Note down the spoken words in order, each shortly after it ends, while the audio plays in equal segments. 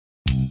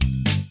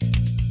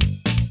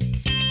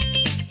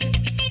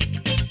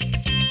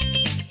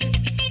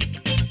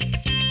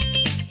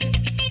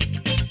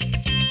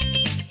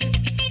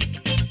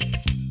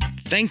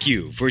Thank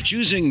you for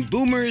choosing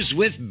Boomers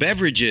with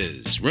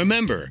Beverages.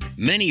 Remember,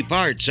 many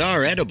parts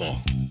are edible.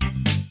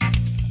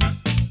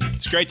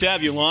 It's great to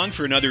have you along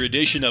for another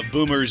edition of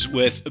Boomers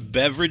with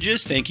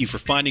Beverages. Thank you for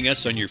finding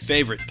us on your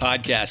favorite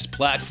podcast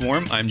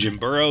platform. I'm Jim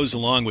Burrows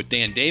along with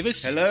Dan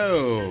Davis.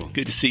 Hello.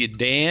 Good to see you,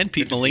 Dan.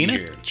 Pete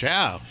Molina.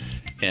 Ciao.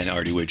 And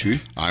Artie Woodrue.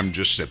 I'm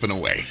just sipping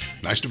away.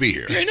 Nice to be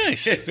here. Very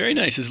nice. Very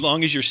nice. As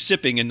long as you're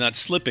sipping and not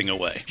slipping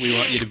away. We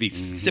want you to be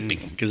sipping,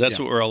 because that's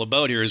what we're all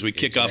about here as we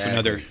kick off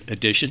another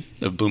edition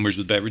of Boomers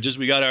with Beverages.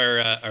 We got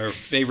our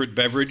favorite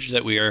beverage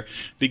that we are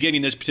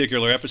beginning this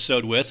particular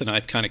episode with, and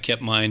I've kind of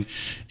kept mine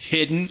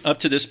hidden up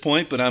to this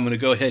point, but I'm going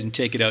to go ahead and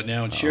take it out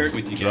now and share it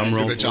with you guys.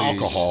 If it's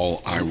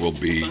alcohol, I will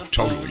be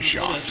totally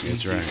shocked.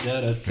 That's right.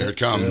 There it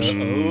comes.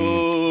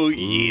 Oh,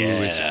 yeah.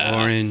 Ooh, it's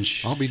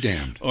orange. I'll be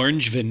damned.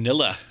 Orange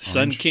vanilla.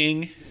 Sun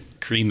King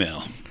Cream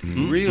Ale.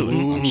 Really?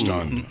 I'm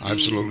stunned.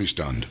 Absolutely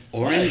stunned.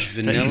 Orange,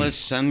 vanilla,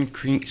 Sun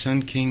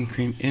King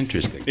cream.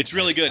 Interesting. It's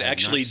really good. I have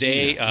Actually, not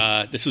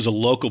seen this is a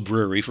local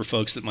brewery for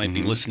folks that might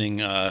be listening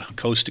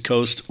coast to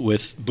coast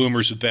with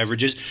Boomers with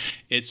Beverages.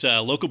 It's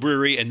a local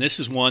brewery, and this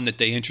is one that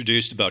they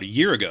introduced about a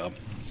year ago.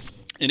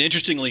 And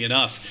interestingly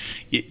enough,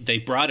 they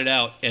brought it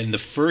out, and the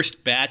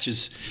first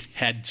batches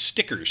had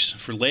stickers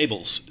for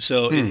labels.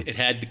 So it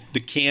had the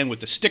can with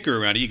the sticker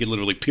around it. You could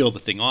literally peel the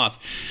thing off,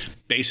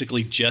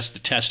 basically just the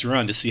test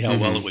run to see how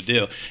well it would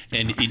do.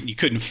 And you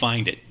couldn't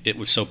find it. It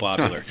was so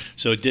popular.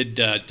 So it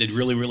did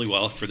really, really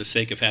well. For the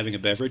sake of having a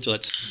beverage,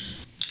 let's...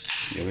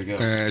 Here we go.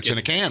 It's in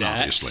a can, that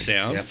obviously.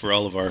 sound for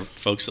all of our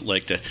folks that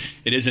like to.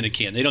 It is in a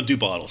can. They don't do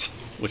bottles,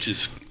 which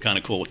is kind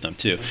of cool with them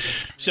too.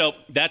 So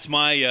that's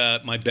my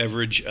my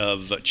beverage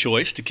of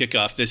choice to kick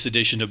off this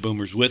edition of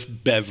Boomers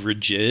with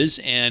Beverages.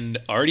 And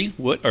Artie,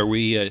 what are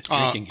we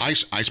drinking?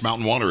 Ice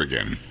Mountain Water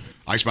again.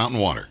 Ice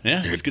Mountain Water.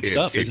 Yeah, it's good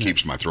stuff. It isn't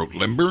keeps my throat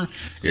limber.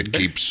 It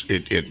keeps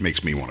it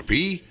makes me want to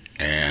pee.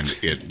 And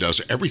it does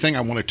everything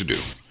I want it to do.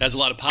 Has a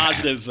lot of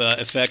positive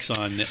effects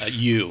on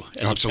you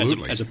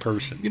Absolutely. As a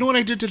person. You know what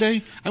I did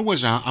today? I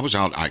was out.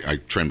 I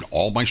trimmed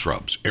all my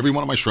shrubs, every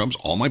one of my shrubs,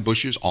 all my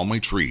bushes, all my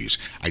trees.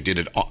 I did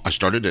it. I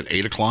started at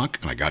 8 o'clock,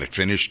 and I got it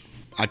finished,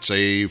 I'd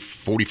say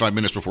 45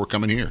 minutes before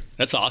coming here.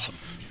 That's awesome.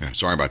 Yeah,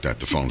 sorry about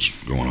that. The phone's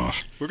going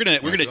off. We're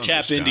gonna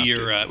tap into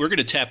your we're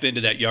gonna tap into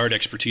that yard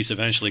expertise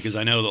eventually, because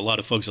I know that a lot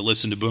of folks that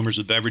listen to Boomers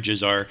with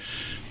Beverages are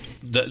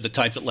the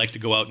type that like to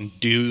go out and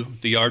do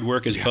the yard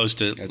work, as opposed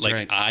to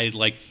I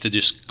like to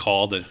just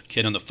call the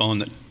kid on the phone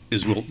that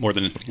is more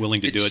than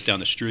willing to do it down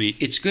the street.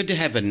 It's good to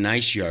have a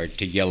nice yard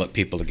to yell at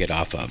people to get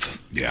off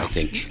of. Yeah. I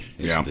think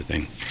is the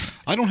thing.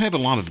 I don't have a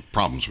lot of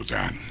problems with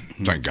that,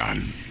 thank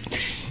God.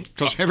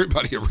 Because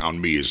everybody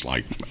around me is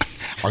like,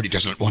 Artie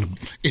doesn't want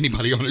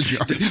anybody on his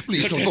yard.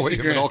 Please avoid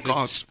him at all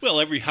costs. Well,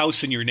 every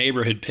house in your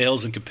neighborhood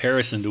pales in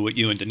comparison to what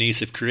you and Denise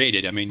have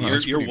created. I mean,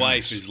 your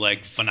wife is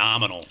like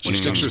phenomenal. She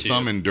sticks her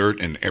thumb in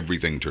dirt and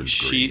everything turns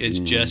green. She is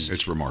just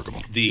it's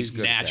remarkable. The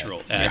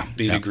natural at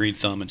being a green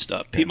thumb and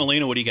stuff. Pete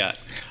Molina, what do you got?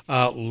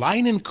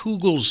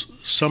 Leinenkugel's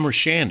Summer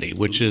Shandy,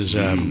 which is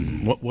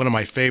one of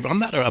my favorite. I'm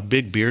not a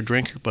big beer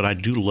drinker, but I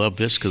do love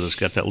this because it's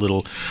got that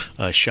little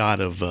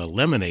shot of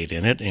lemonade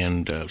in it,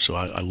 and so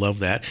I love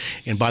that.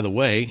 And by the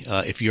way,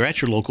 if you're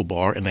at your local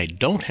bar and they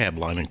don't have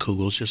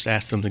Leinenkugel's, just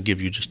ask them to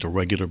give you just a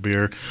regular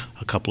beer,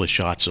 a couple of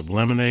shots of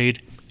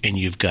lemonade, and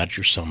you've got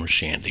your Summer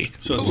Shandy.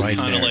 So it's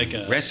kind of like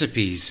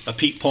recipes. A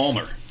Pete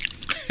Palmer.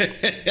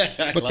 But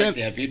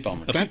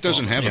that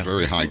doesn't have a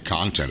very high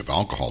content of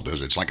alcohol,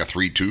 does it? It's like a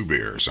 3-2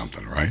 beer or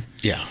something, right?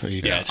 Yeah.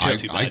 It's not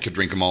too bad. I could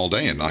drink them all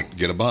day and not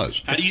get a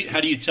buzz. How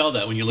do you tell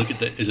that when you look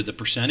at is it the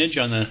percentage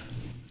on the?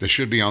 They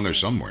should be on there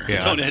somewhere.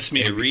 Yeah. Don't ask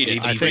me to read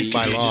it. I think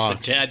by law,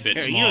 just a tad bit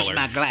smaller. Use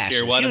my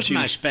glasses. Here, use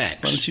my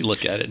specs. Why don't you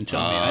look at it and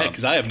tell me?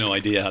 Because I have no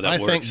idea how that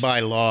works. I think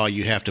by law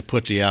you have to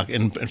put the alcohol.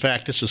 In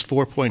fact, this is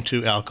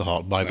 4.2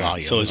 alcohol by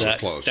volume. So is that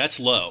close? That's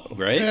low,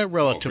 right? Yeah,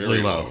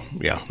 relatively low.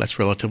 Yeah, that's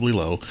relatively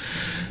low.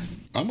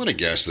 I'm going to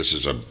guess this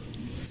is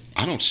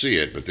I don't see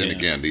it, but then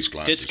again, these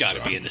glasses. It's got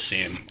to be in the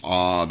same.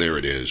 There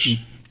it is.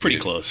 Pretty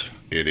close.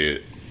 It is.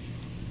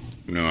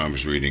 No, I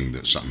was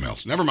reading something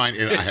else. Never mind.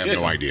 I have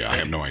no idea.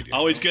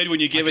 Always good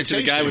when you give it to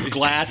the guy with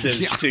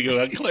glasses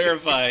to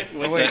clarify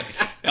what the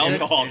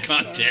alcohol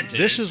content is.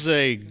 This is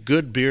a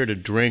good beer to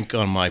drink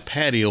on my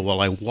patio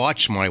while I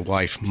watch my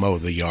wife mow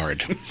the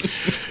yard.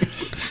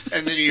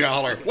 And then you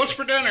holler, "What's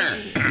for dinner?"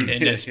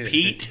 And that's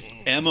Pete,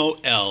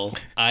 Molina.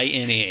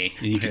 And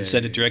you can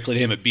send it directly to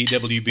him at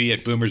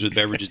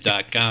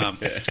bwb@boomerswithbeverages.com.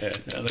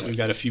 Now that we've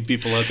got a few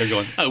people out there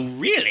going, "Oh,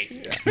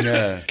 really?"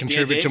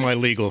 Contribute to my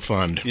legal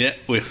fund. Yeah,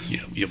 well,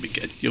 you'll be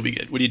good. You'll be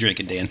good. What are you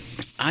drinking, Dan?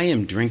 I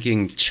am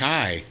drinking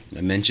chai.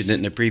 I mentioned it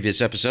in a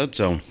previous episode,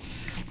 so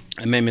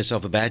I made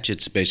myself a batch.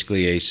 It's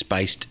basically a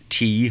spiced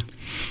tea,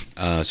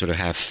 sort of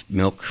half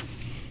milk.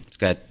 It's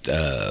got,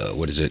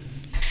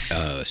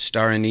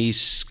 star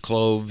anise,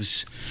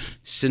 cloves,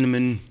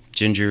 cinnamon,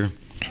 ginger.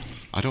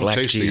 I don't black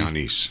taste tea. the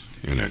anise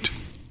in it.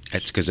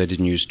 That's because I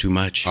didn't use too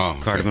much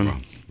cardamom. Okay,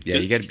 well, Yeah,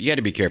 you got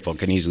to be careful. It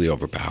can easily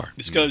overpower.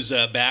 This goes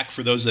back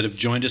for those that have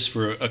joined us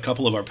for a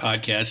couple of our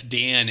podcasts.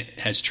 Dan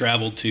has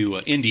traveled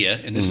to India,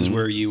 and this is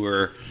where you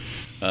were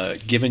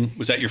given.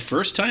 Was that your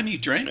first time you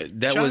drank?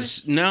 That chai?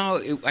 was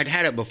I'd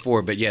had it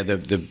before, but yeah,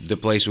 the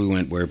place we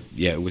went where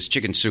it was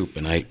chicken soup,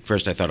 and I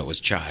thought it was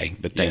chai,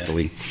 but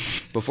thankfully,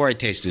 before I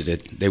tasted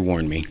it, they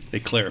warned me. They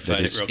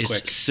clarified it real quick.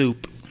 It's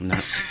soup,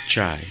 not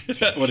chai.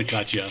 That would have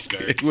caught you off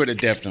guard. It would have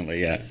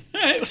definitely, yeah.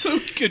 All right, so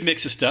good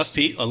mix of stuff,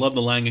 Pete. I love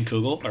the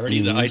Langenkugel.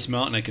 Already the Ice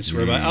Mountain, I can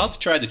swear by. I'll have to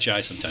try the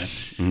chai sometime.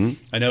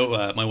 I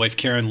know my wife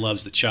Karen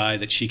loves the chai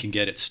that she can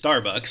get at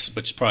Starbucks,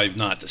 but it's probably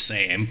not the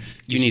same.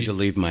 You need to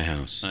leave my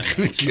house. I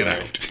know, Get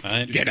out.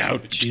 I understand, Get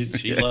out. But she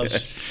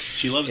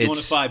loves going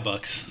to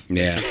 $5.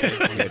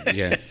 Yeah,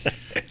 yeah.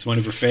 It's one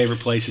of her favorite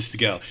places to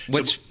go.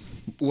 What's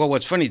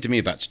funny to me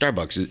about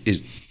Starbucks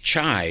is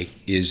chai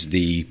is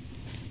the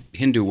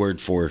Hindu word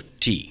for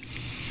tea.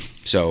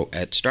 So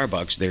at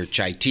Starbucks, their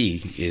chai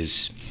tea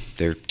is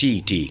their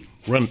tea.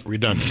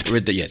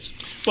 Redundant. Yes.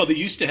 Well, they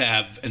used to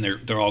have, and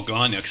they're all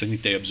gone now because I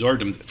think they absorbed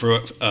them for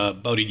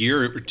about a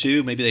year or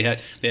two. Maybe they had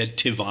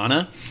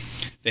Tivana.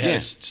 They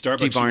had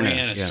Starbucks Teavana,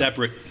 ran a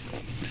separate,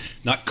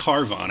 not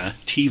Carvana,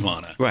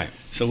 Teavana. Right.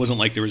 So it wasn't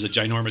like there was a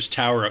ginormous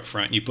tower up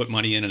front and you put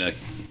money in and a.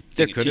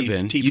 There could have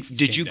been.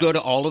 Did you go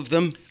to all of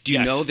them? Do you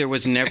Yes. know there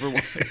was never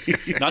one?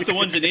 Not the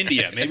ones in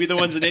India. Maybe the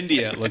ones in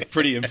India look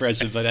pretty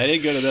impressive, but I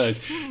didn't go to those.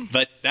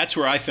 But that's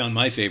where I found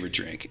my favorite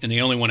drink, and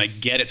the only one I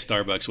get at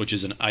Starbucks, which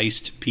is an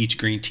iced peach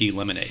green tea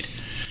lemonade.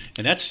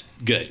 And that's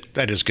good.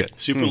 That is good.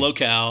 Super low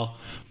cal,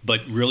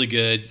 but really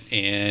good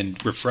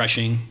and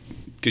refreshing.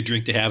 Good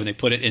drink to have, and they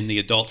put it in the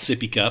adult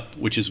sippy cup,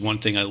 which is one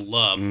thing I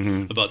love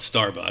about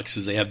Starbucks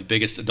is they have the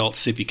biggest adult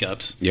sippy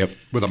cups. Yep.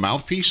 With a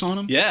mouthpiece on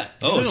them? Yeah.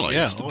 Oh, Really?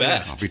 it's the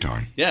best. I'll be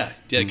darned. Yeah,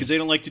 because they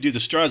don't like to do the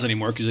straws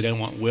anymore because they don't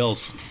want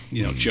whales,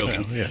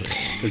 choking. Yeah.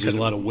 Because there's a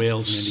lot of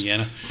whales in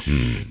Indiana.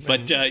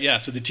 But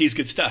so the tea's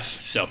good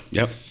stuff. So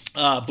Yep.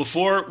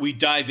 before we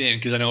dive in,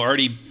 because I know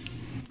Artie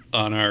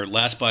on our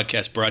last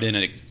podcast brought in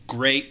a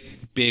great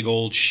big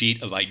old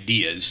sheet of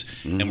ideas,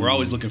 and we're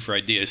always looking for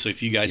ideas. So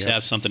if you guys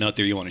have something out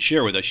there you want to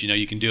share with us,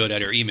 you can do it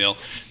at our email,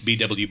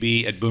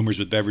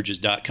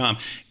 bwb@boomerswithbeverages.com.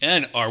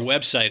 And our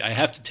website, I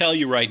have to tell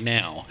you right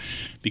now,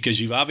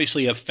 because you've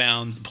obviously have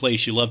found the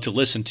place you love to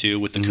listen to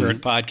with the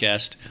current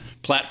podcast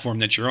platform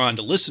that you're on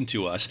to listen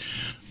to us.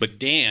 But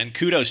Dan,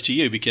 kudos to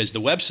you because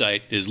the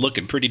website is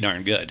looking pretty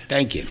darn good.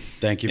 Thank you.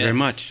 Thank you very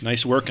much.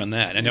 Nice work on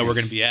that. I know we're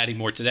going to be adding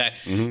more to that.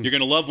 You're going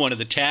to love one of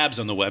the tabs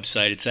on the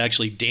website. It's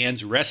actually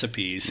Dan's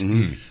recipes,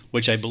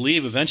 which I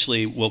believe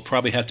eventually we'll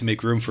probably have to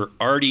make room for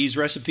Artie's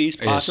recipes,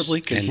 possibly.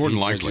 Yes. 'Cause And More than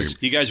likely.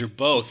 you guys are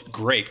both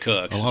great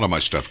cooks. A lot of my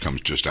stuff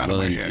comes just out of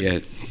my head. Yeah.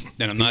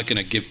 And I'm not going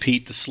to give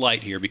Pete the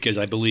slight here because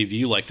I believe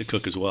you like to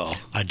cook as well.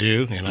 I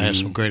do, and I have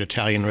some great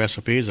Italian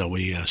recipes. I'll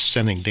be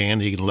sending Dan.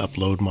 He can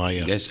upload my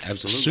Yes,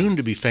 absolutely.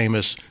 soon-to-be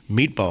famous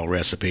meatball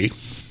recipe.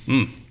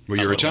 Well,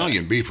 your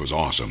Italian beef was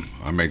awesome.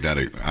 I make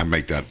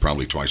that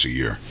probably twice a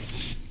year.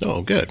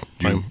 Oh, good.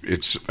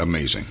 It's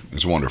amazing.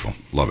 It's wonderful.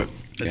 Love it.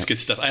 That's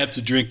good stuff. I have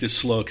to drink this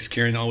slow because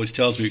Karen always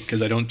tells me,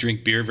 because I don't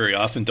drink beer very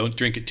often, don't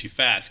drink it too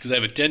fast. Because I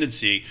have a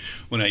tendency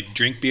when I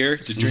drink beer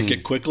to drink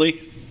it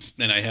quickly.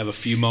 Then I have a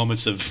few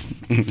moments of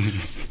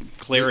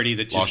clarity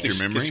that Lost just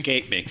your memory?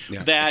 escape me.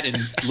 Yeah. That and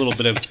a little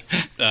bit of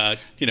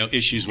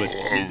issues with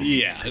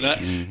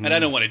and I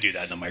don't want to do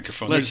that in the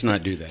microphone. Let's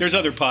not do that. There's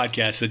other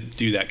podcasts that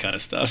do that kind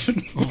of stuff.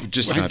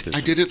 Just not this.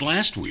 I did it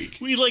last week.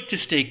 We like to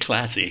stay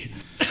classy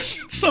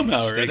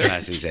somehow or Stay other.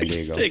 classy, San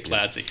Diego. Stay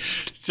classy.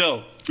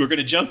 So we're going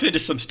to jump into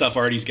some stuff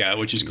Artie's got,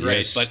 which is great.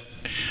 Yes. But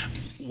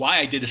why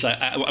I did this,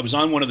 I was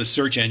on one of the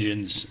search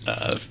engines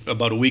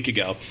about a week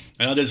ago.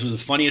 I know this was the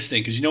funniest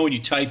thing because when you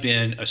type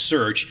in a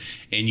search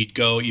and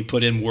you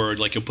put in word,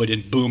 like you'll put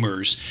in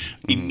boomers,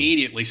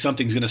 immediately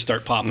something's going to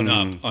start popping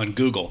up on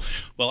Google.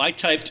 Well, I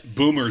typed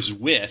boomers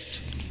with,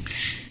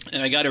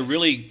 and I got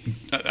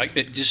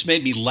it just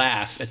made me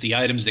laugh at the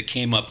items that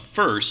came up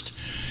first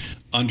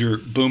under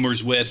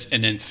boomers with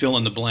and then fill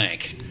in the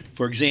blank.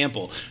 For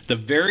example, the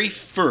very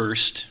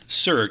first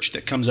search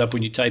that comes up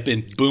when you type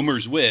in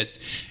boomers with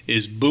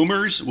is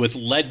boomers with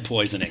lead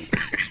poisoning.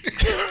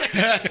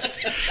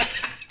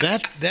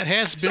 That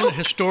has been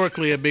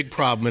historically a big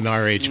problem in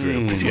our age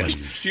group. Yes.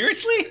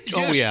 Seriously?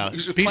 Oh, yeah.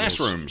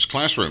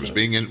 Classrooms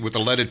being in with the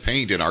leaded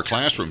paint in our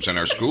classrooms and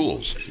our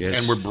schools. Yes.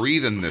 And we're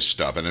breathing this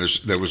stuff. And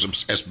there was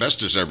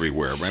asbestos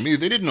everywhere. I mean,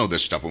 they didn't know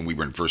this stuff when we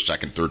were in first,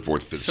 second, third,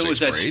 fourth, fifth, So sixth is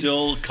that grade.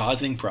 still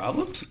causing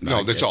problems?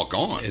 No, that's all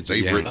gone.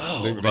 They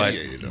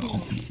remediated it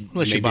all.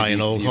 Unless you Maybe buy an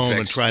the old home and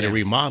effects, try to yeah.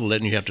 remodel it,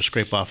 and you have to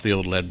scrape off the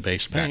old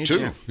lead-based That paint.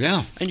 too.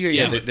 Yeah. And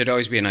there'd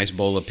always be a nice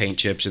bowl of paint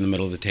chips in the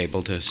middle of the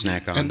table to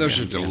snack on. And those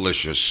Yeah. are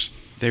delicious.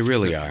 They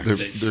really are.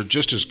 They're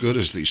just as good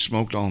as these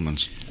smoked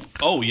almonds.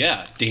 Oh,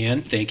 yeah.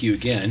 Dan, thank you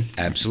again.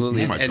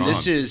 Absolutely. Oh, my and God.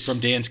 this is From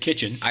Dan's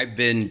Kitchen. I've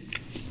been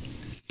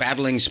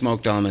battling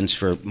smoked almonds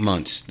for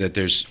months. That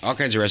there's all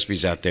kinds of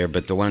recipes out there,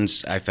 but the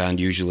ones I found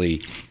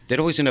usually they'd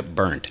always end up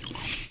burnt.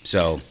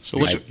 So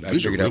These are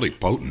figured really out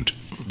potent,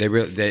 they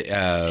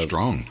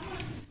strong.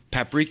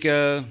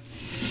 paprika,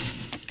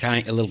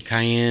 a little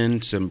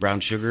cayenne, some brown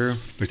sugar.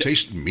 They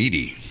taste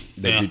meaty.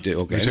 Yeah.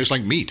 Okay. They taste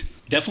like meat.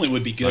 Definitely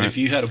would be good if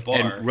you had a bar.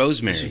 And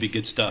rosemary. This would be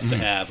good stuff to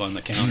have on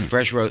the counter.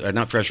 Fresh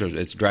not fresh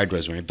rosemary, it's dried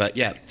rosemary. But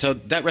yeah, so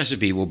that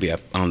recipe will be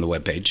up on the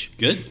webpage.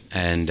 Good.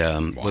 And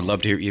would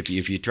love to hear if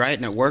you try it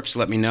and it works,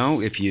 let me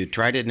know. If you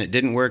tried it and it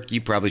didn't work,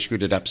 you probably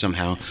screwed it up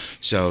somehow.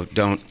 So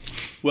don't.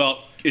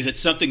 Well, is it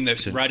something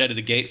that right out of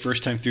the gate,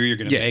 first time through, you're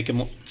going to make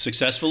them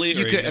successfully? Or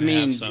You are could. I gonna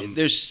mean, have some,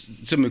 there's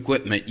some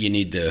equipment you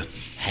need to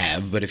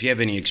have, but if you have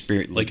any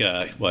experience, like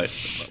a what?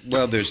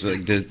 well, there's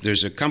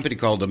a company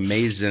called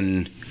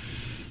Amazon.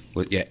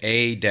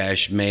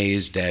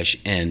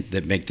 A-Maze-N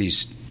that make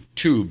these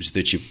tubes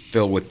that you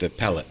fill with the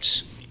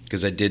pellets.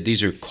 Because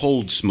these are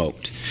cold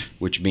smoked,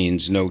 which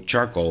means no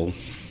charcoal.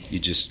 You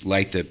just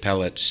light the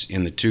pellets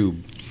in the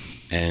tube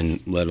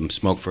and let them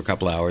smoke for a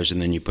couple hours, and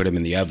then you put them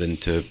in the oven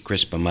to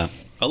crisp them up.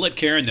 I'll let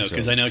Karen know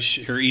because I know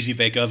her Easy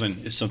Bake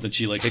Oven is something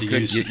she likes to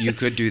use. You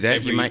could do that.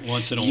 Every You might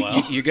once in a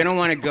while. You're going to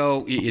want to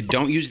go. You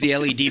don't use the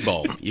LED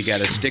bulb. You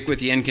got to stick with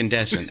the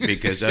incandescent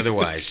because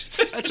otherwise,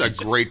 That's a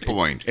great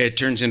point. it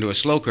turns into a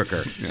slow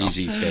cooker.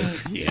 Easy bake.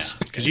 Yeah,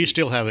 Because you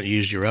still haven't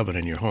used your oven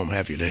in your home,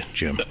 have you,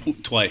 Jim?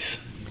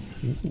 twice.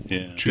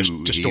 Yeah. To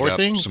To heat store up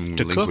things? some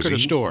To lean cook or to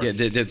cuisine. store? Yeah,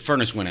 the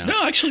furnace went out.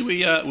 No, actually,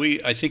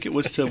 we I think it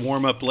was to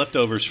warm up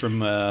leftovers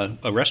from a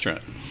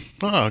restaurant.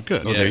 Oh,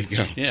 good. Oh, there you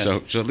go. Yeah. So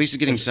at least it's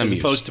getting some as use.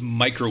 opposed to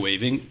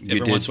microwaving. Every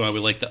did. once in a while, we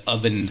like the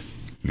oven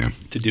Yeah.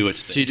 to do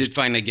its thing. So you did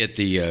finally get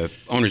the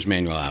owner's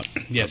manual out.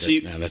 Yeah, of it. see,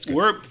 That's good.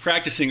 we're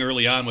practicing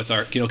early on with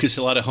our, because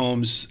a lot of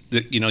homes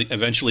that,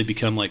 eventually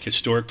become like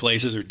historic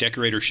places or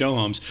decorator show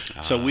homes.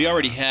 So we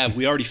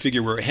already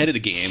figure we're ahead of the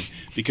game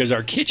because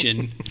our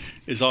kitchen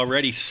is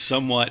already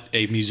somewhat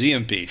a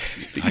museum piece.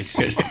 I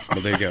see.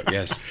 Well, there you go.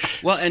 Yes.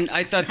 Well, and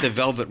I thought the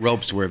velvet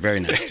ropes were a very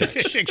nice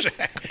touch.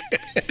 Exactly.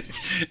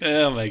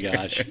 Oh my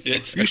gosh.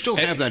 You still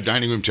have that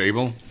dining room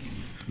table?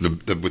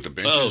 With the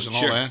benches and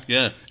all sure. that?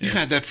 Yeah. You've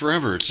had that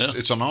forever.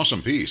 It's an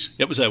awesome piece.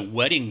 That was a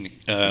wedding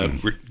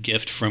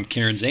gift from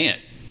Karen's aunt.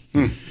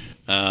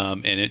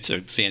 And it's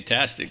a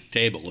fantastic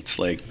table. It's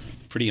like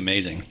pretty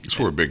amazing. It's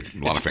for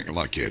a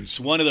lot of kids. It's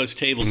one of those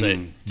tables that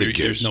Big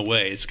there's kids. no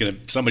way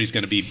somebody's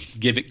gonna be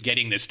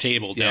getting this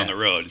table down Yeah. the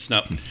road. It's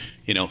not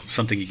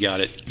something you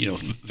got at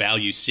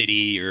Value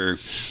City or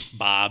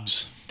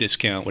Bob's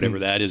discount, whatever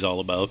that is all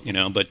about.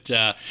 But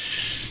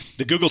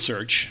the Google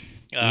search.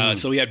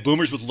 So we had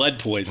boomers with lead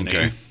poisoning.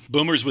 Okay.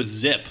 Boomers with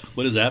zip.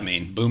 What does that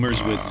mean?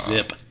 Boomers with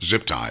zip.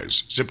 Zip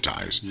ties. Zip.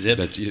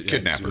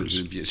 Kidnappers.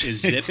 Is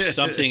zip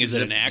something? Is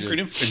it an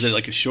acronym? Is it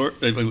like a short?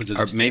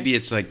 Or maybe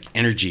it's like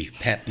energy,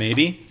 pep.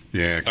 Maybe.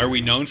 Yeah. Are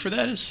we known for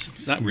that? Is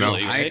not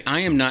really. Right? I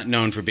am not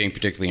known for being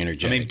particularly I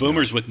energetic. mean,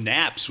 boomers with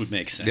naps would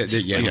make sense.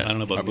 Yeah. I don't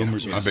know about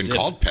boomers with I've been zip.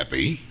 called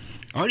peppy.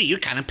 Artie, you're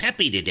kind of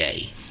peppy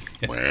today.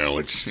 Well,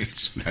 it's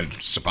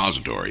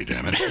suppository,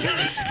 damn it.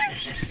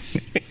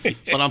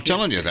 But I'm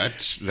telling you,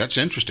 that's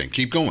interesting.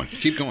 Keep going.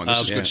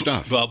 This is good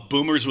stuff. Well,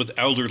 boomers with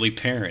elderly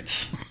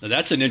parents. Now,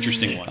 that's an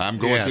interesting one. I'm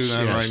going through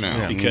that right now.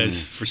 yeah.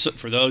 Because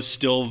for those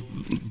still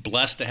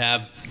blessed to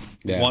have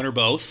one or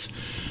both,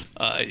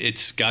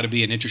 it's got to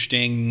be an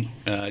interesting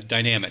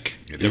dynamic,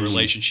 the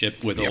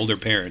relationship with older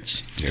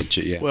parents.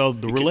 Yeah. Well,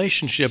 the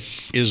relationship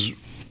is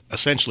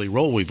essentially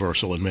role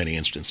reversal in many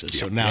instances.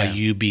 So now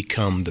you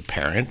become the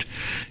parent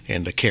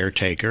and the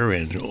caretaker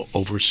and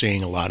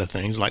overseeing a lot of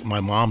things. Like my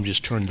mom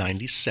just turned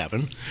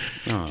 97,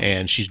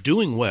 and she's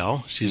doing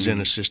well. She's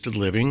in assisted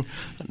living,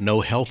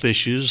 no health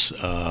issues,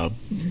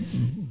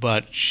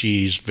 but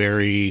she's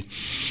very.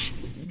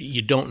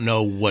 You don't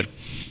know what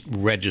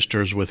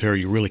registers with her.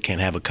 You really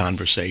can't have a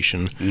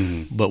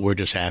conversation, but we're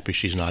just happy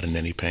she's not in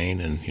any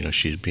pain, and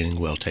she's being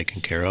well taken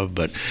care of.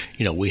 But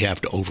we have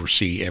to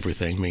oversee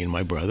everything, me and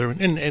my brother,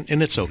 and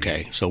it's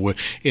okay. So we're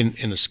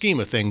in the scheme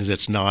of things,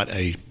 it's not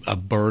a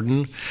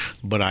burden.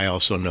 But I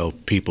also know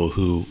people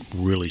who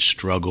really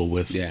struggle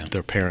with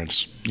their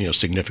parents'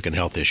 significant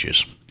health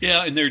issues.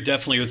 Yeah, and there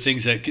definitely are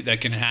things that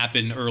can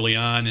happen early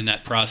on in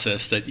that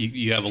process that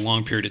you have a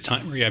long period of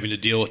time where you're having to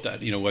deal with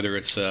that. Whether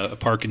it's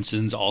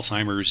Parkinson's,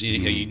 Alzheimer's,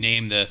 you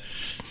name the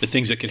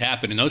things that could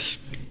happen, and those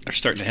are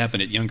starting to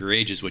happen at younger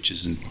ages, which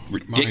is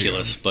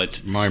ridiculous.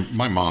 But my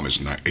mom is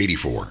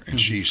 84,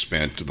 and she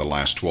spent the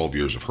last 12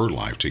 years of her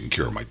life taking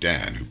care of my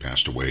dad, who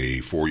passed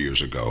away 4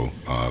 years ago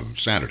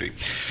Saturday.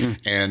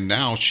 And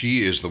now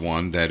she is the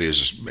one that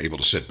is able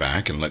to sit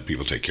back and let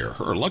people take care of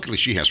her. Luckily,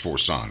 she has 4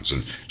 sons,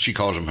 and she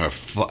calls them her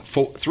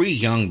 3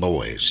 young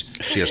boys.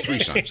 She has 3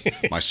 sons.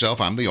 Myself,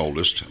 I'm the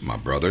oldest. My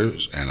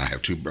brothers, and I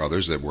have 2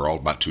 brothers that we're all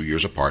about 2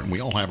 years apart, and we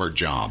all have our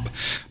job.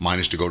 Mine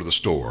is to go to the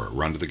store,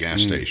 run to the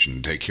gas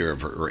station, take care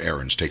of her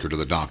errands, take her to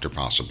the doctor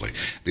possibly.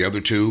 The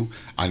other 2,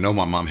 I know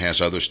my mom has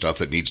other stuff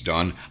that needs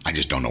done. I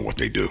just don't know what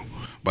they do.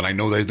 But I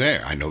know they're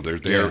there. I know they're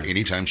there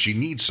anytime she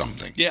needs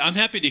something. yeah, I'm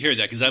happy to hear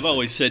that because I've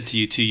always said to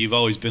you too, you've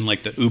always been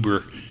like the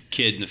Uber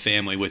kid in the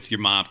family with your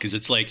mom, because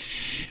it's like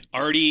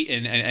Artie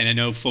and I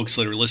know folks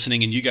that are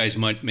listening, and you guys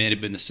may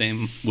have been the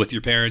same with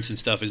your parents and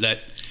stuff, is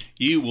that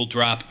you will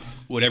drop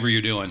whatever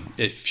you're doing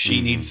if she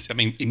needs,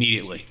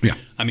 immediately. Yeah.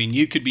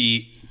 You could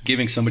be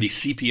giving somebody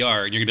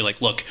CPR, and you're gonna be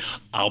like, "Look,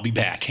 I'll be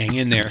back. Hang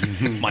in there.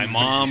 My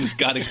mom's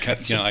got to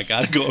cut. I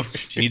got to go over.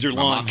 She needs her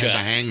My lawn mom has a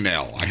cut."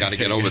 hangnail. I got to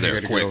get over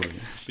there quick.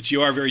 But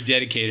you are very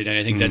dedicated, and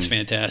I think that's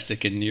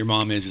fantastic. And your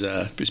mom is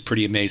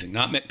pretty amazing.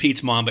 Not met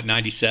Pete's mom, but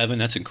 97.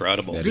 That's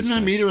incredible. Didn't I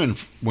meet her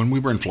when we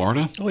were in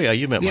Florida? Oh yeah,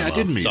 you met my Yeah, mom. I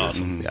did meet It's her.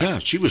 awesome. Yeah,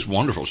 she was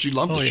wonderful. She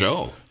loved the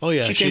show. Oh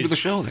yeah, she came to the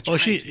show. That's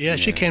right.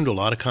 She came to a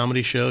lot of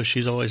comedy shows.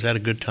 She's always had a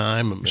good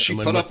time. She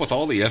put up with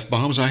all the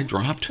F-bombs I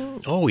dropped.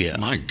 Oh yeah,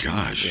 My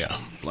gosh. Yeah.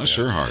 Bless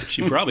her heart.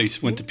 She probably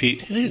went to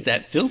Pete. Who's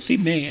that filthy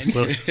man?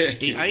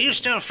 Are you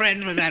still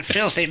friends with that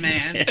filthy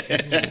man?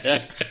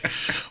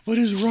 What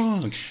is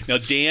wrong? Now,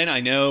 Dan, I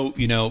know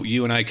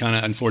you and I kind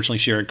of unfortunately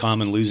share in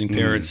common losing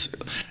parents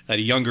at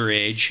a younger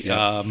age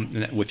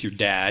with your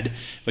dad.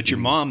 But your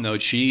mom, though,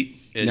 she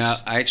is Now,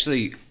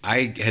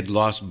 I had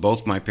lost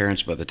both my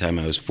parents by the time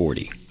I was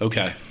 40.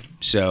 okay.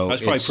 So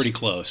That's probably it's- pretty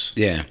close.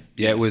 Yeah,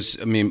 it was.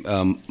 I mean,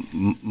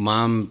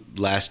 mom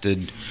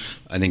lasted,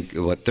 I think,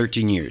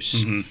 13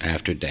 years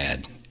after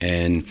dad,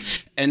 and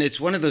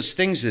it's one of those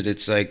things that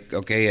it's like,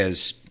 okay,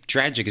 as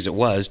tragic as it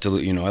was to,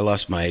 I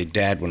lost my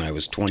dad when I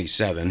was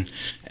 27,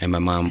 and my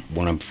mom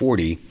when I'm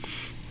 40.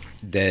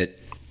 That,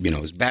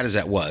 as bad as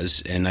that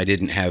was, and I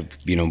didn't have,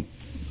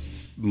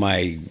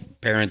 my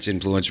parents'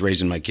 influence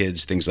raising my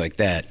kids, things like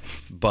that,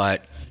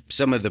 but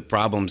some of the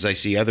problems I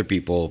see other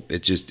people,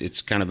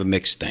 it's kind of a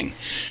mixed thing.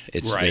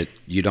 It's Right. that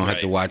you don't have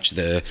to Right. watch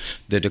the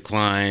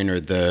decline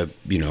or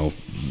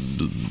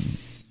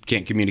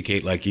can't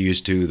communicate like you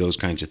used to, those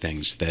kinds of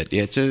things. That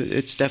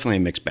it's definitely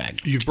a mixed bag.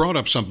 You've brought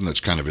up something that's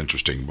kind of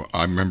interesting.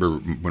 I remember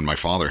when my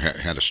father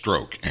had a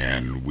stroke,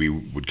 and we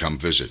would come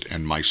visit,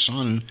 and my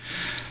son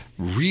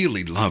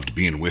really loved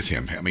being with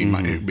him. I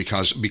mean,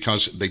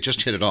 because they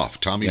just hit it off.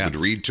 Tommy Yeah. would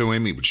read to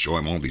him. He would show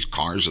him all these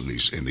cars and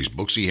these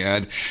books he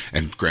had.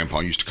 And Grandpa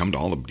used to come to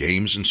all the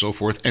games and so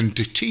forth. And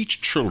to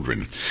teach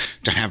children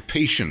to have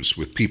patience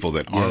with people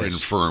that are Yes.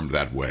 infirmed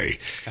that way,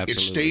 it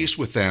Absolutely. stays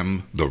with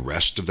them the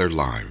rest of their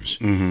lives.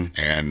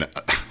 And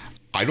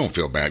I don't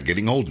feel bad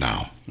getting old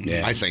now.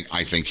 Yeah. I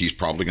think he's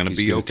probably going to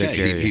be gonna take okay.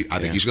 care of you. I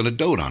think Yeah. he's going to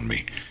dote on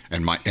me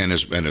and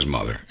his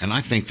mother, and I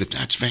think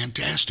that's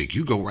fantastic.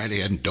 You go right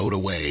ahead and dote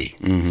away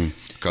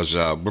because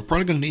we're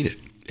probably going to need it.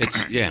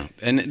 Yeah,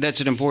 and that's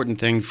an important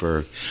thing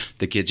for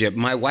the kids. Yeah,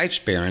 my wife's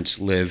parents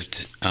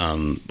lived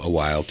a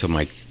while till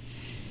my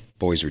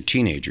boys were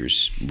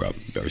teenagers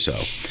or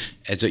so.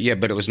 And so, yeah,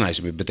 but it was nice.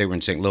 But they were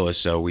in St. Louis,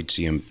 so we'd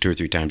see them 2 or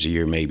 3 times a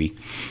year, maybe.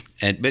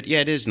 But yeah,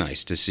 it is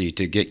nice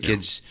to get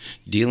kids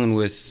dealing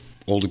with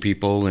older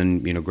people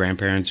and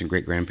grandparents and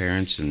great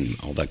grandparents and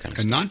all that kind of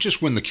And stuff. not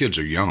just when the kids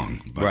are young,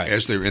 but Right.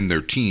 as they're in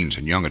their teens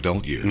and young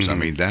adult years. I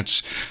mean,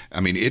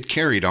 it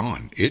carried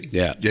on.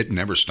 It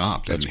never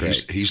stopped. That's and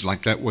great. He's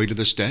like that way to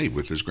this day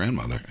with his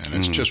grandmother, and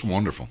it's just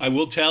wonderful. I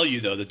will tell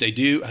you, though, that they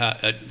do,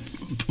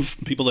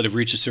 people that have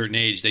reached a certain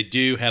age, they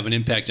do have an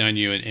impact on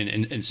you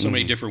in so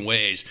many different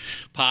ways,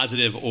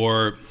 positive,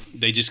 or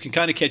they just can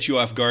kind of catch you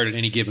off guard at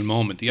any given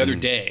moment. The other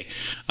day,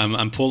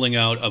 I'm pulling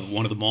out of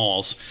one of the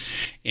malls,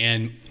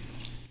 and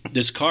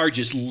this car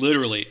just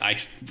literally,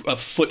 a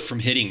foot from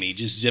hitting me,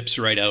 just zips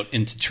right out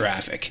into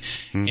traffic.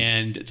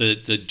 And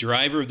the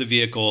driver of the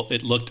vehicle,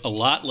 it looked a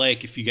lot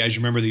like, if you guys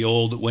remember the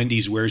old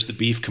Wendy's Where's the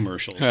Beef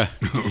commercials.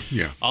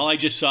 Yeah. All I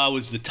just saw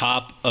was the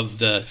top of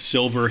the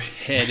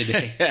silver-headed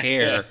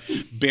hair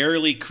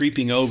barely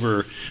creeping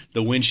over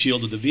the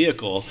windshield of the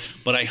vehicle.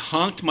 But I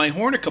honked my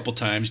horn a couple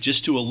times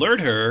just to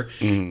alert her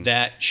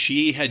that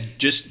she had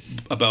just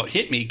about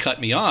hit me, cut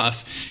me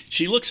off.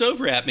 She looks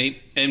over at me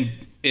and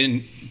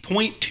in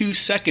 0.2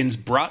 seconds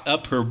brought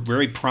up her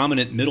very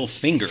prominent middle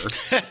finger.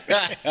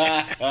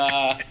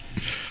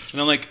 And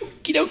I'm like,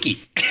 okie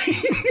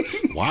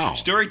dokie. Wow.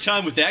 Story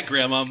time with that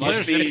grandma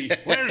must be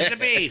Where's the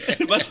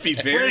beef? it must be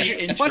very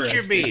interesting. What's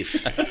your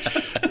beef?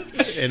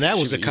 And that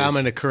was a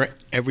common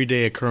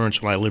everyday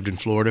occurrence when I lived in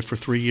Florida for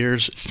 3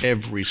 years.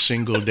 Every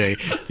single day,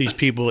 these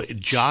people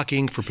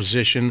jockeying for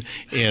position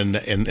in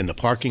the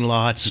parking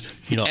lots.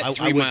 At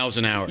 3 miles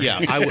an hour. Yeah,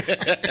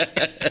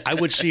 I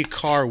would see a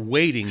car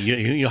waiting.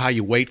 You know how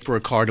you wait for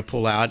a car to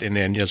pull out, and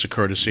then as a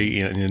courtesy,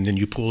 and then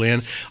you pull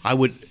in. I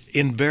would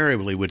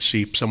invariably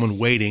see someone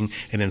waiting,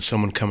 and then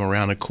someone come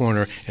around a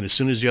corner, and as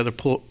soon as the other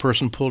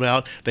person pulled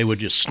out, they would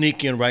just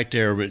sneak in right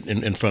there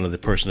in front of the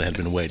person that had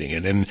been waiting,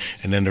 and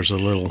then there's a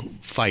little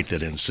fight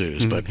that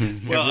ensues. But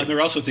Well, and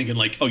they're also thinking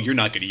like, oh, you're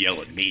not going to yell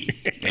at me.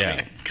 I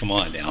mean, come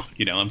on now.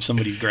 I'm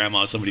somebody's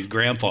grandma, somebody's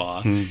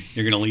grandpa.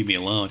 You're going to leave me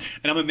alone.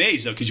 And I'm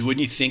amazed, though, because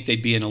wouldn't you think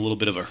they'd be in a little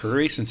bit of a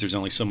hurry since there's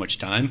only so much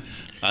time?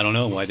 I don't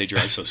know why they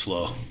drive so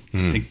slow.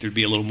 I think there'd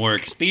be a little more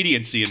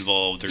expediency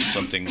involved or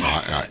something.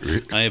 I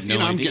have no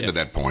I'm idea. getting to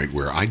that point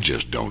where I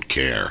just don't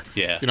care.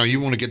 Yeah.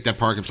 You want to get that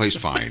parking place,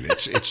 fine.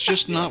 It's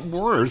just not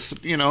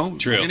worth,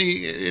 True.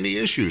 any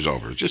issues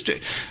over. Just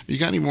you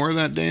got any more of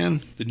that,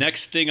 Dan? The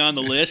next thing on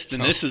the list,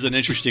 and this is an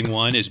interesting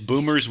one, is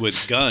boomers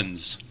with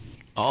guns.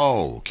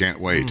 Oh, can't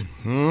wait.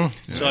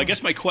 So I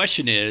guess my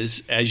question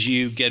is, as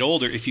you get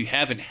older, if you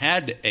haven't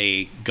had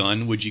a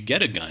gun, would you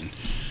get a gun?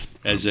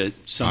 as a I've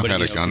somebody.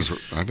 had a you know, gun. 'cause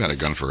I've had a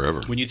gun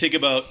forever. when you think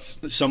about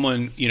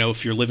someone,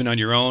 if you're living on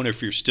your own, or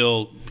if you're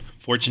still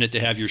fortunate to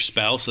have your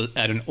spouse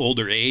at an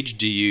older age,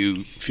 do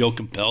you feel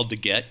compelled to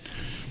get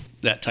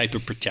that type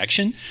of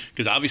protection?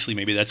 Because obviously,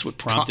 maybe that's what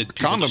prompted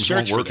people to Condoms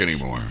search won't work for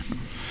this. anymore.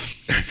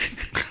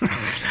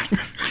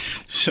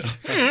 So,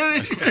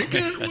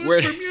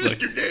 Where,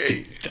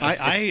 Yesterday.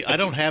 I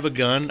don't have a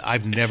gun.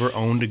 I've never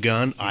owned a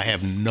gun. I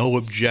have no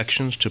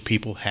objections to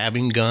people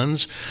having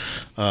guns.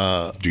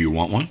 Do you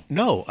want one?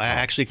 No, I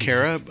actually,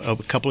 Kara, a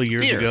couple of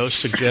years Here. ago,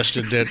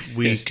 suggested that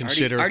we yes,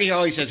 consider. Artie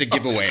always has a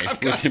giveaway. I've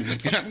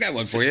got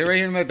one for you right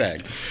here in my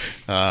bag.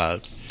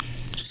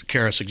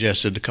 Kara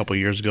suggested a couple of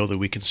years ago that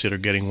we consider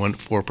getting one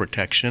for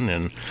protection,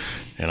 and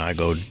I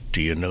go,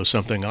 do you know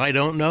something I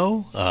don't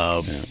know?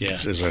 Yeah.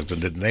 Did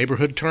the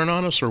neighborhood turn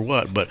on us or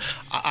what? But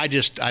I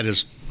just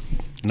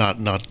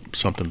not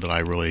something that I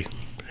really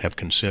have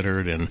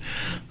considered, and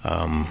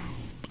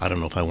I don't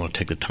know if I want to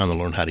take the time to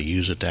learn how to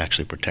use it to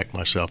actually protect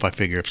myself. I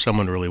figure if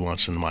someone really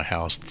wants into my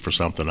house for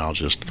something,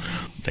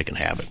 they can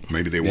have it.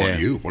 Maybe they want Yeah.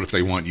 you. What if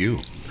they want you?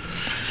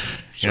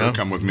 Sir, Yeah.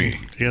 come with me.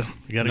 Yeah,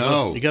 you got to No,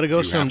 go. You got to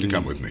go. you have to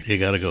come with me. You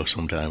got to go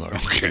sometime. All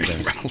right. Okay.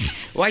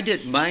 Well, I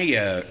did.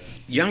 My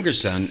younger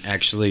son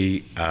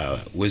actually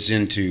was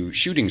into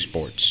shooting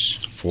sports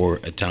for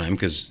a time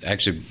because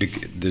actually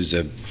there's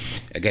a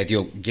guy at the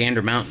old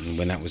Gander Mountain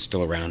when that was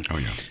still around. Oh,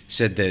 yeah.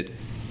 Said that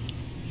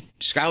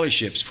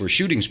scholarships for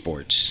shooting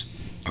sports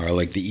are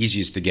like the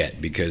easiest to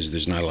get because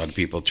there's not a lot of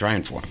people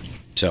trying for them.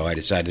 So I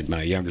decided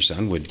my younger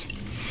son would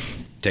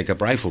take up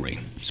riflery,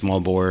 small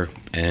bore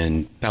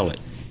and pellet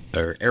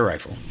or air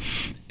rifle.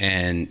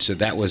 And so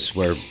that was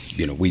where,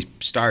 we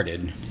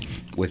started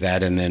with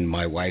that. And then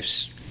my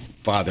wife's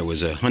father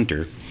was a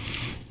hunter.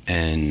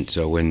 And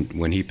so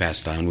when he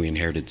passed on, we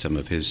inherited some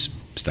of his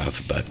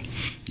stuff. But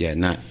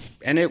yeah,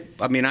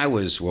 I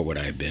was, what would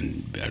I have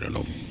been? I don't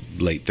know,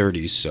 late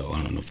 30s. So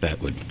I don't know if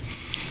that would.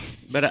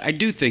 But I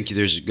do think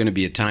there's going to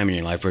be a time in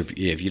your life where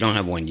if you don't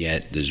have one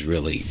yet, there's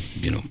really,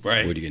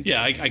 right. what are you going to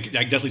Yeah, do? I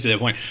definitely see that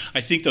point. I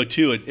think, though,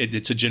 too,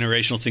 it's a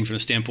generational thing from the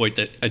standpoint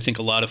that I think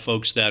a lot of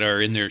folks that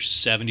are in their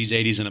 70s,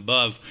 80s, and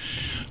above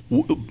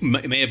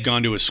may have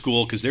gone to a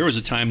school because there was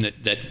a time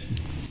that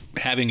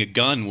having a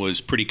gun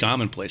was pretty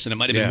commonplace, and it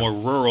might have been Yeah. more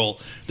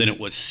rural than it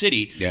was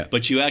city, Yeah.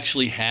 but you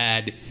actually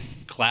had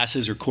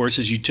classes or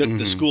courses you took.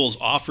 The schools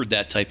offered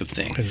that type of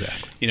thing.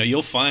 Exactly.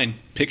 You'll find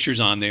pictures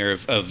on there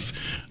of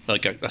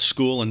like a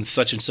school in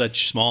such and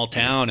such small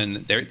town, and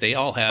they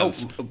all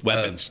have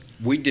weapons.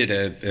 We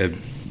did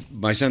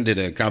my son did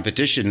a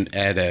competition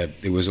at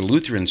it was a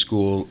Lutheran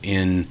school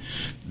in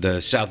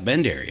the South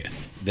Bend area.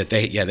 That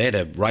they had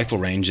a rifle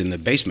range in the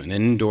basement,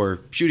 an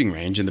indoor shooting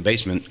range in the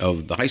basement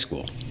of the high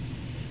school.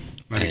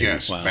 Let me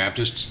guess. Wow.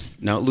 Baptist?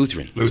 No,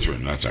 Lutheran.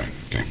 Lutheran. That's right.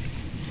 Okay.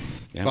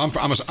 Yeah. Well,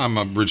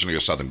 I'm originally a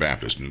Southern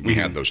Baptist, and we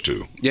had those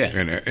too. Yeah.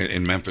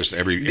 In Memphis,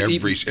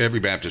 every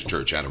Baptist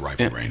church had a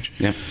rifle range.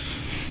 Yeah,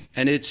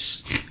 and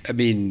it's,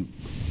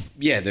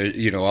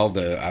 there, all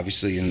the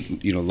obviously,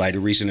 lighter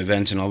recent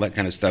events and all that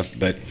kind of stuff.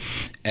 But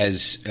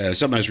as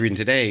someone I was reading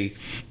today,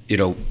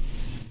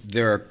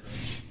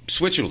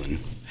 Switzerland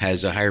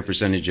has a higher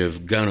percentage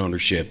of gun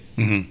ownership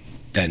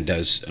than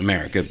does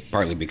America,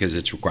 partly because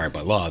it's required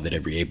by law that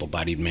every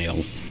able-bodied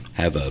male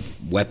have a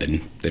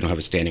weapon. They don't have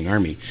a standing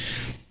army,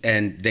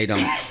 and they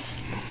don't.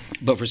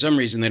 But for some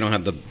reason, they don't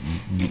have the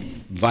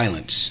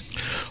violence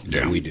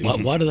that we do.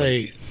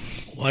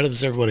 Why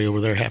does everybody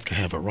over there have to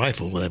have a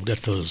rifle? Well, they've got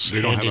those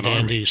They don't have an army.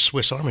 handy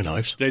Swiss Army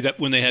knives.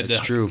 When they had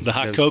That's true. the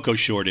hot That's- cocoa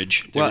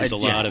shortage, there Well, was a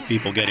lot yeah. of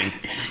people getting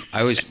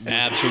I was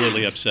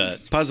absolutely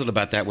upset. puzzled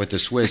about that with the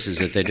Swiss is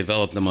that they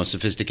developed the most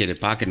sophisticated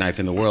pocket knife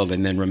in the world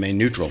and then remained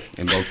neutral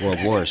in both world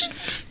wars.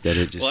 That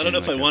it just Well, I don't know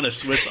if I want a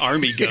Swiss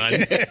Army gun.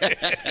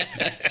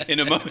 in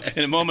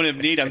a moment of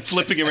need, I'm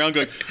flipping around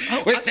going,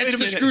 oh, Wait, wait that's a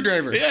the minute.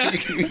 screwdriver. Yeah.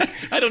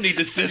 I don't need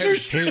the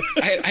scissors.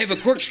 I have a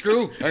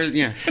corkscrew.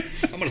 Yeah.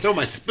 I'm going to throw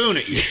my spoon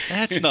at you.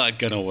 That's not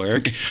going to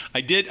work.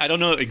 I don't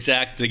know the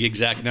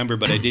exact number,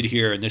 but I did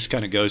hear, and this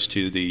kind of goes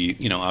to the,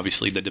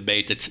 obviously the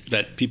debate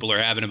that people are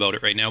having about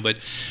it right now, but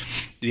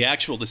the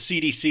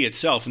CDC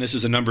itself, and this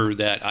is a number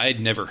that I had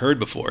never heard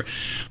before,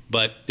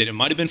 but it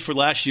might have been for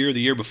last year or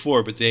the year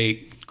before, but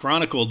they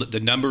chronicled the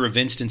number of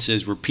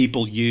instances where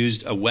people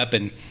used a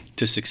weapon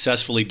to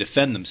successfully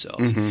defend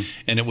themselves,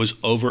 and it was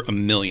over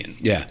 1 million.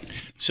 Yeah.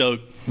 So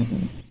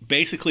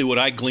basically what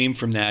I glean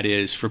from that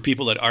is for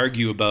people that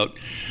argue about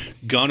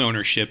gun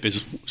ownership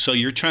is, so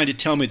you're trying to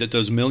tell me that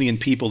those 1 million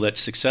people that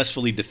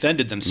successfully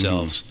defended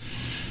themselves,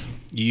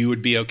 you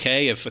would be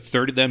okay if a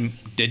third of them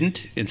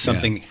didn't and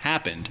something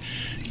happened.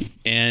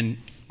 And,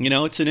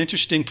 it's an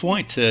interesting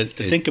point to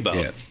think about.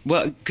 Yeah.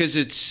 Well,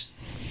 because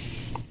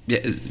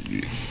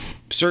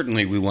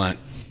certainly we want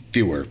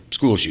fewer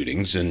school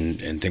shootings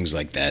and things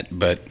like that.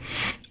 But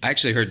I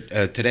actually heard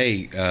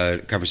today a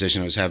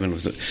conversation I was having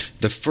with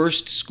the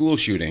first school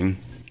shooting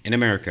in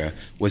America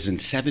was in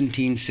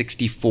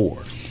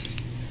 1764. Isn't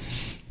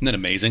that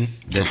amazing?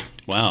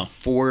 Wow.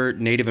 4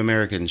 Native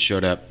Americans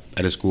showed up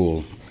at a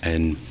school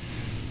and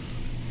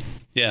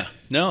Yeah.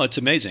 No, it's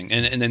amazing.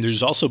 And then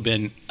there's also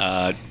been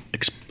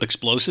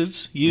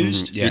explosives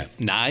used, yeah.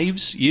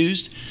 knives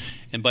used.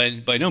 And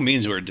by no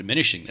means we're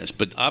diminishing this,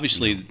 but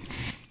obviously,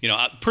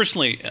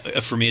 personally,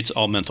 for me, it's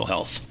all mental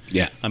health.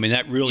 Yeah. I mean,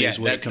 that really Yeah, is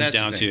what it comes that's the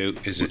down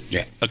thing. to Is it?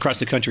 Yeah. across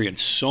the country in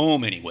so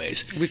many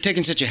ways. We've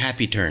taken such a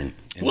happy turn.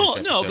 in Well,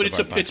 this no, episode but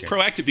of our it's podcast.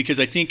 proactive because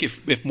I think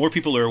if more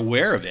people are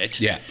aware of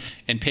it Yeah.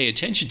 and pay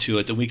attention to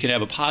it, then we can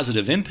have a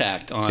positive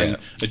impact on Yeah.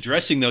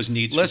 addressing those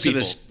needs less for of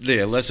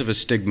people. less of a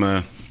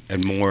stigma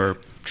and more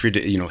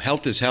treated.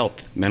 Health is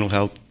health, mental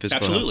health,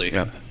 physical Absolutely.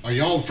 health. Yeah. Are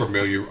y'all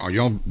familiar? Are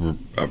y'all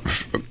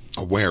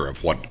aware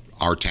of what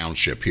our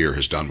township here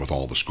has done with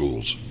all the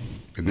schools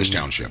in this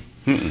township?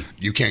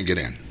 You can't get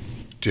in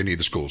to any of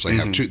the schools. They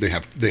have two.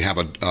 They have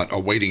a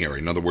waiting area.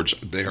 In other words,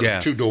 there are Yeah.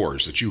 two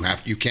doors that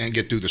you can't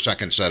get through the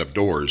second set of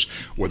doors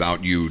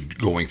without you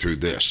going through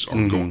this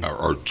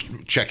or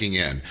checking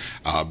in,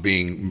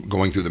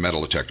 going through the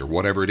metal detector,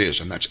 whatever it is.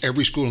 And that's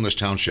every school in this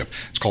township.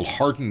 It's called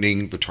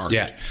hardening the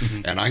target. Yeah.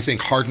 And I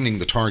think hardening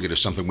the target is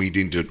something we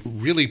need to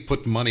really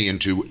put money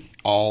into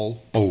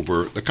all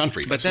over the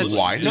country. But that's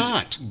why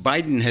not?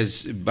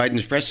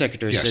 Biden's press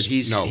secretary Yes. said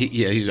he's No.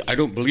 I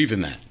don't believe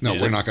in that. No,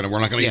 we're not going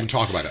to Yeah. even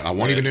talk about it. I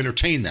won't even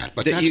entertain that.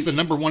 But that's the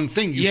number one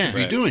thing you should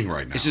be doing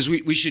right now. He says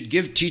we should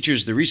give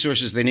teachers the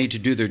resources they need to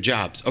do their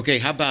jobs. Okay,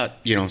 how about,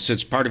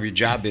 since part of your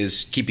job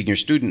is keeping your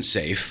students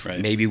safe, Right.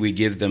 maybe we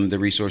give them the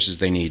resources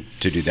they need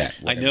to do that.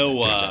 I whatever know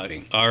that turns out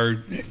being.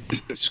 our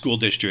school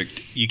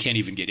district, you can't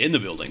even get in the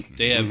building.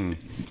 They have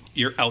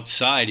you're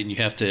outside and you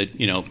have to,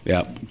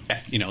 Yeah.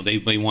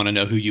 They want to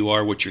know who you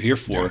are, what you're here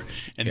for, Yeah.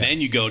 and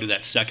then you go to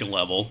that second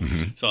level.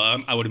 So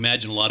I would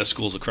imagine a lot of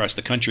schools across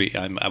the country.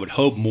 I would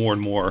hope more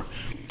and more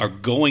are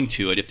going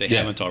to it if they Yeah.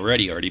 haven't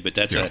already. But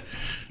that's Yeah.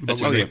 a when,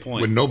 great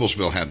point. When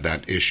Noblesville had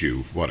that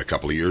issue, a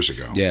couple of years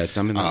ago? Yeah, it's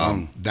coming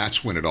along.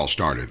 That's when it all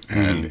started,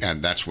 and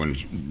that's when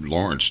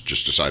Lawrence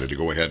just decided to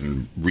go ahead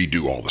and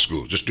redo all the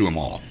schools, just do them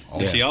all.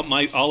 See,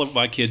 all of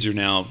my kids are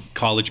now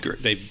college.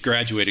 They've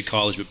graduated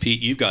college, but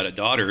Pete, you've got a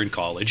daughter in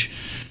college,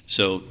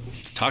 so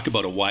talk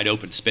about a wide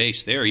open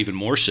space there, even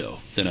more so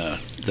than a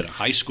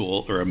high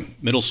school or a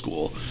middle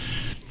school.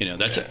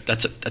 That's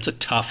a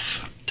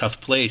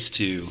tough place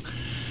to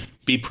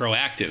be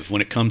proactive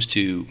when it comes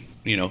to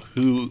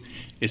who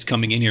is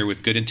coming in here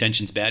with good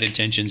intentions, bad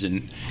intentions,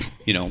 and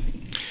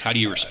how do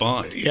you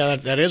respond? Yeah,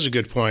 that is a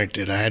good point,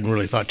 and I hadn't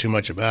really thought too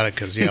much about it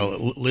because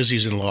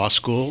Lizzie's in law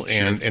school,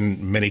 and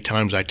many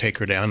times I take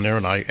her down there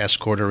and I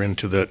escort her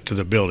into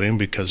the building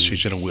because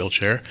she's in a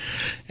wheelchair,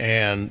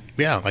 and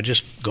I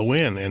just go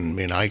in,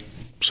 and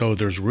so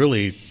there's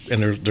really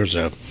there's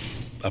a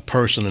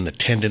person, an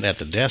attendant at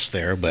the desk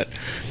there, but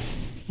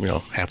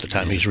half the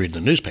time he's reading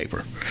the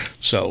newspaper.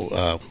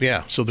 So,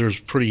 so there's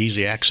pretty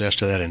easy access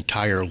to that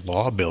entire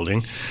law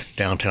building,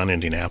 downtown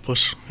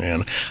Indianapolis.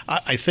 And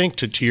I think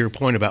to your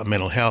point about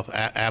mental health,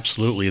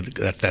 absolutely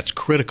that's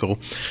critical.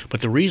 But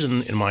the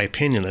reason, in my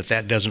opinion,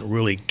 that doesn't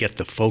really get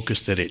the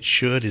focus that it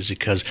should is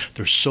because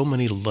there's so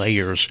many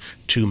layers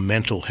to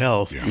mental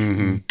health.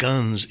 Yeah.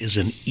 Guns is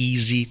an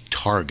easy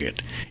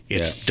target.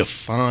 It's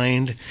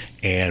defined,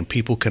 and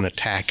people can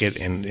attack it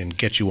and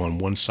get you on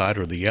one side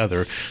or the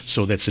other.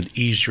 So that's an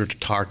easier to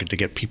target to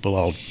get people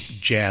all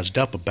jazzed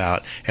up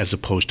about, as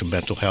opposed to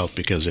mental health,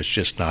 because it's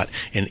just not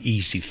an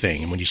easy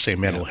thing. And when you say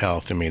mental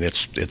health,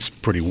 it's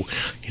pretty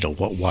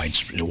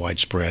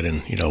widespread,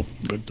 and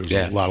there's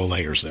a lot of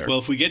layers there. Well,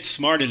 if we get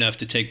smart enough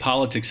to take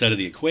politics out of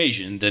the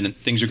equation, then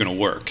things are going to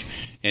work.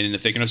 And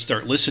if they're going to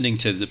start listening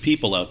to the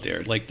people out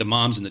there, like the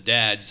moms and the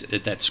dads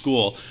at that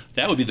school,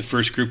 that would be the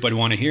first group I'd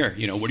want to hear.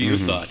 What are your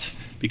thoughts?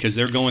 Because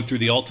they're going through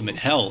the ultimate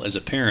hell as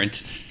a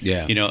parent.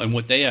 Yeah. And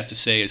what they have to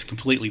say is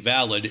completely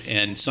valid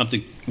and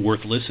something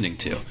worth listening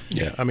to.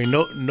 Yeah,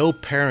 no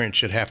parent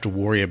should have to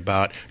worry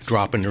about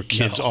dropping their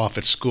kids off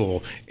at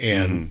school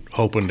and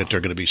hoping that they're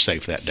going to be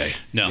safe that day.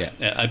 No, Yeah.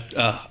 I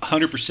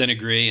 100%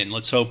 agree, and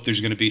let's hope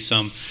there's going to be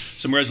some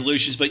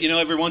resolutions. But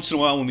every once in a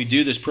while when we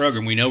do this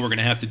program, we know we're going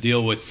to have to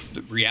deal with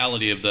the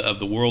reality of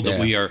the world that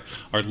we are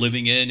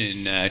living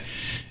in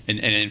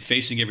and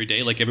facing every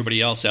day, like everybody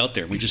else out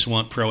there. We just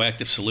want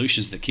proactive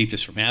solutions that keep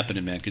this from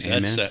happening, man.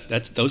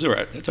 Because those are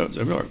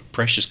our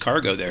precious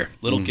cargo there,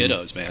 little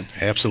kiddos, man.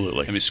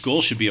 Absolutely.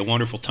 School should be a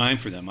wonderful time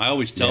for them. I've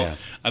always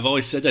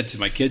said that to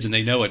my kids, and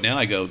they know it now.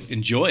 I go,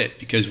 enjoy it,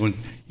 because when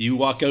you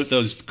walk out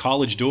those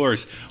college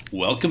doors,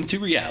 welcome to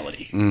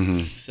reality.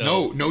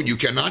 So, No, you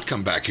cannot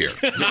come back here.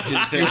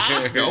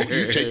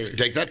 You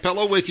take that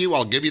pillow with you.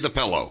 I'll give you the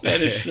pillow.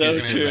 that is so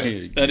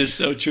true. That is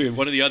so true.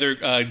 One of the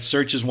other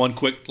searches, one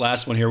quick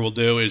last one here we'll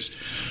do, is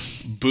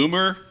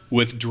boomer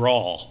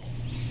withdrawal.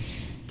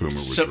 Boomer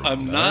So withdrawal.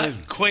 I'm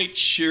not quite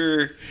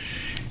sure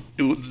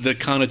the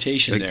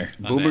connotation there.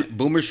 on that.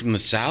 Boomers from the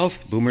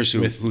South, boomers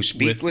who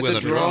speak with a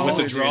drawl.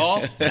 With a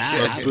drawl?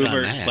 I've Or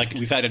boomer, done that. like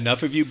we've had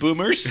enough of you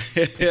boomers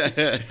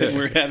and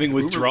we're having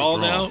withdrawal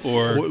now?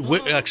 Or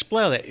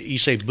Explain that. You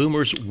say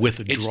boomers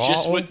withdraw. it's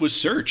just what was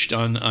searched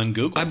on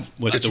Google.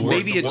 With It's the word,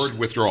 maybe the it's- word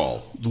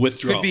withdrawal.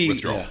 withdrawal. Could be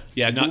Withdrawal.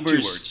 Yeah, not two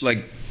boomers, words.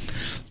 like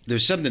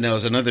there's something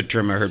else, another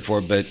term I heard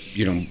for, but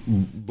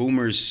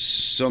boomers,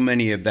 so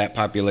many of that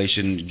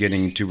population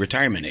getting to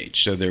retirement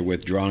age, so they're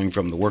withdrawing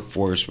from the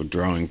workforce,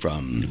 withdrawing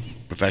from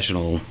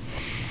professional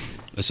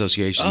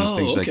associations,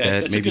 things like okay.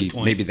 that. That's a good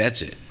point. Maybe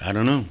that's it. I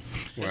don't know.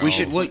 Well- We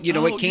should. What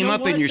it came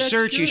up in your That's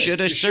search. You good. should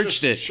have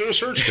searched it. Should have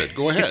searched it.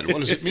 Go ahead. What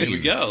does it mean? Here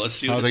we go. Let's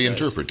see how what they it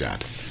says. interpret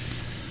that.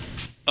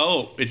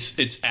 Oh,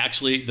 it's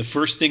actually the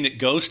first thing that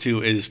goes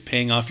to is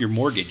paying off your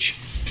mortgage.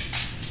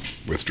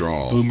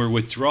 Withdrawal. Boomer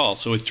withdrawal.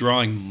 So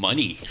withdrawing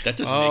money. That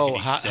doesn't make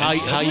any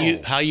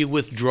sense. how you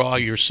withdraw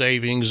your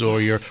savings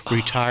or your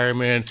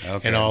retirement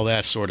Okay. and all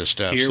that sort of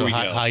stuff. Here so we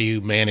how, go. how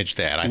you manage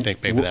that. I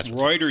think maybe that's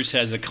Reuters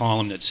has a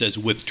column that says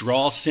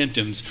withdrawal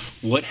symptoms.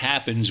 What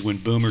happens when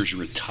boomers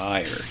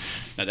retire?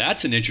 Now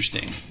that's an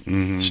interesting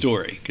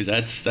story because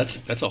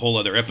that's a whole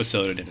other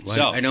episode in Well,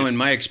 itself. I know in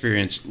my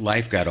experience,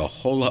 life got a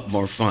whole lot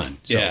more fun.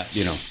 So, Yeah.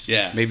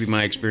 Yeah. maybe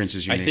my experience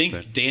is I unique. think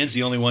but Dan's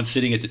the only one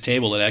sitting at the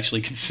table that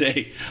actually can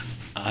say,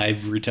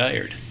 "I've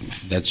retired."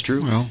 that's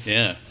true. Well,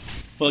 Yeah.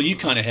 Well, you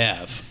kind of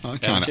have.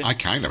 haven't you? I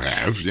kind of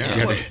have.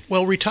 Yeah.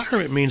 Well,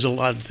 retirement means a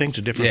lot of things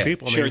to different Yeah,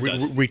 people. sure it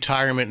does.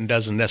 Retirement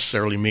doesn't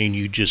necessarily mean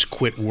you just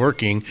quit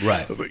working.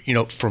 Right.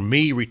 For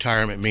me,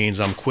 retirement means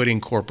I'm quitting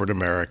corporate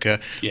America,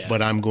 Yeah.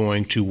 but I'm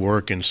going to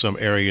work in some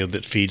area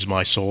that feeds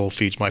my soul,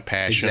 feeds my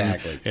passion,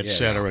 Exactly, et yes.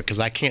 cetera. Because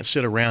I can't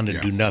sit around and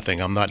Yeah. do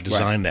nothing. I'm not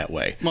designed that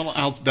way.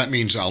 Well, that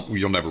means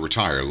you'll never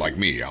retire like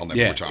me. I'll never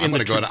Yeah. retire. I'm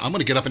going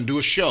to get up and do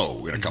a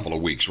show in a couple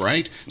of weeks,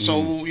 right?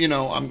 So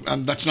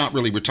I'm that's not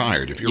really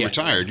retired. If you're Yeah.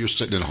 retired, you're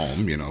sitting at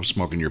home,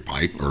 smoking your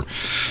pipe or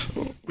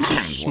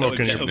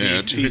Smoking That would be-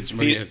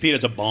 it. Pete,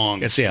 it's a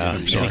bong. It's yeah. I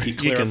think he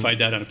clarified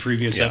that on a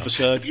previous Yeah.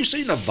 episode. Have you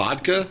seen the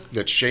vodka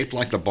that's shaped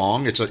like the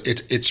bong? It's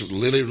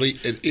literally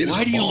it is.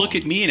 Why a do you bong. look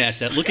at me and ask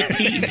that? Look at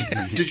Pete.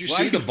 Did you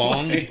see the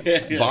bong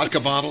vodka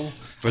bottle?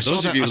 For I saw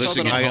those that- of you I saw that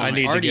listening on at I home,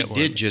 need to Artie get one.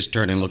 did just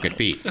turn and look at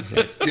Pete.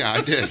 Yeah,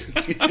 I did.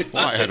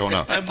 Why? I don't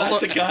know. I'm not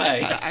the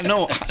guy. I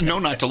know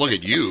not to look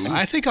at you.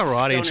 I think our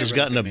audience Don't has ever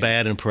gotten a look at me.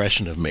 bad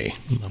impression of me.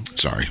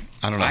 Sorry,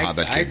 I don't know how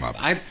that came up.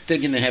 I'm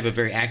thinking they have a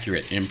very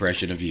accurate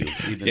impression of you.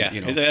 Even, Yeah,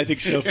 I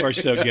think so far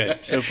so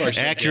good. So far so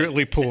good.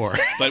 Accurately poor.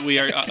 But we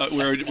are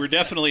we're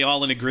definitely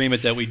all in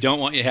agreement that we don't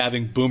want you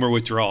having boomer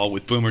withdrawal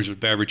with boomers with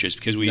beverages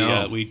because we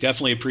No. we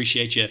definitely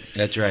appreciate you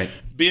That's right.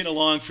 being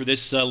along for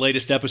this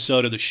latest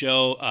episode of the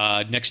show.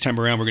 Next time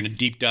around, we're going to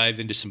deep dive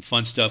into some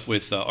fun stuff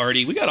with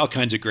Artie. We got all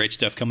kinds of great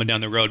stuff coming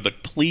down the road,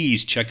 but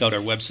please check out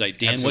our website.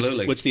 Dan,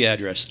 Absolutely. what's the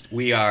address?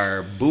 We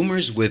are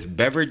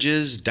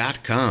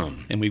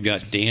boomerswithbeverages.com. And we've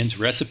got Dan's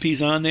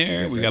recipes on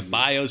there. We've got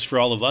bios for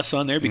all of us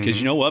on there because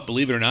you know what?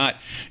 Believe it or not,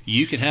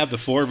 you can have the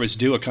four of us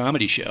do a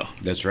comedy show.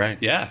 That's right.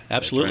 Yeah,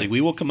 absolutely. right.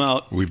 We will come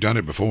out. We've done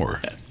it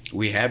before.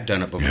 We have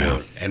done it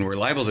before, and we're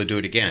liable to do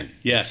it again.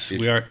 Yes,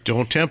 we are.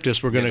 Don't tempt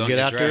us. We're going to Yeah, get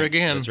that's out there right.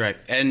 again. That's right.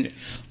 And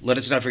let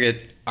us not forget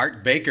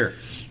Art Baker,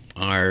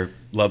 our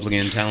lovely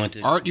and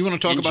talented Art, you want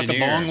to talk about the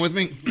engineer. bong with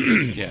me?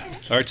 Yeah,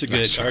 Art's a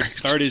good. That's right.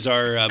 Art is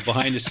our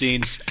behind the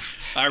scenes,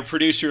 our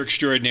producer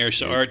extraordinaire.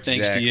 So Art,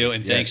 thanks to you,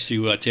 and Exactly, thanks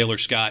to Taylor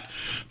Scott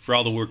for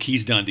all the work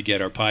he's done to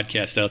get our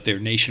podcast out there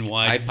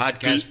nationwide.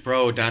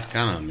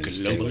 iPodcastpro.com is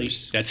Don't believe-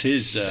 Taylor's. That's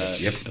his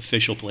Yep.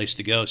 official place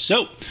to go.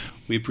 So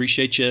we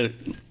appreciate you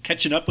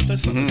catching up with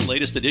us on this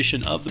latest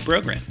edition of the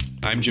program.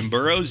 I'm Jim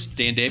Burrows.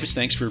 Dan Davis,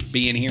 thanks for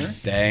being here.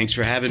 Thanks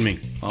for having me.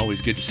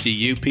 Always good to see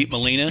you. Pete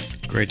Molina.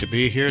 Great to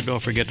be here.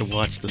 Don't forget to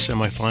watch the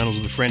semifinals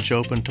of the French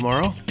Open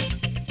tomorrow.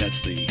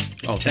 That's the.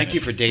 it's Thank you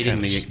tennis. for dating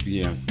Tennis. the.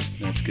 Yeah.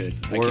 That's good.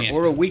 I Or, can't-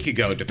 or a week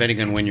ago,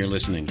 depending on when you're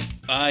listening.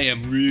 I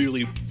am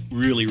really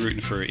rooting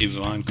for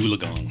Yvonne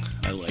Goolagong.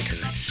 I like her.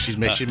 She's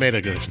made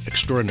an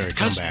extraordinary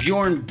How's comeback.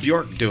 Bjorn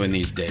Bjork doing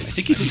these days? I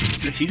think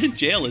he's in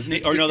jail, isn't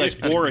he? Or no, that's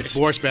Boris.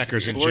 Boris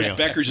Becker's in Boris jail.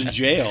 Becker's in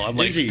jail. I'm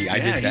like, Is he? I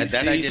did- he's-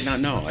 that I did he's- not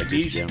know. I just-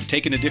 he's yeah.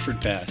 taking a different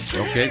path.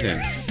 Okay,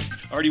 then.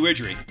 Artie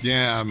Widgery.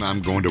 Yeah,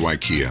 I'm going to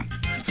IKEA.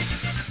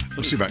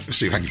 Let's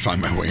see if I can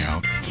find my way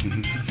out.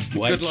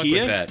 Good luck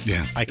with that.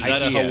 Yeah. Is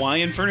that a IKEA.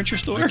 Hawaiian furniture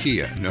store?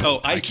 IKEA. No.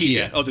 Oh,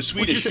 IKEA. Oh, the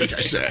What'd you Swedish. think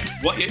I said?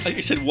 What?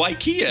 You said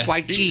Wikea.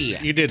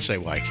 Ikea. You did say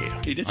Waikiki.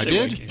 He did I say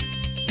did? Wikea.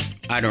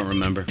 I don't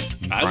remember.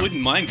 I wouldn't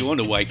mind going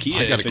to Wikea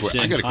I gotta if it's quit.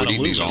 in I gotta quit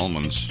eating these Honolulu.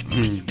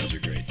 almonds. Those are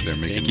great. They're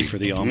making Thank you me- for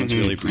the almonds.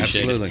 Really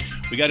appreciate Absolutely.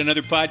 it. We got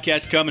another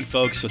podcast coming,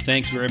 folks. So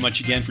thanks very much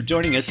again for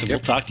joining us, and we'll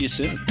talk to you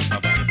soon.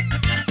 Bye-bye.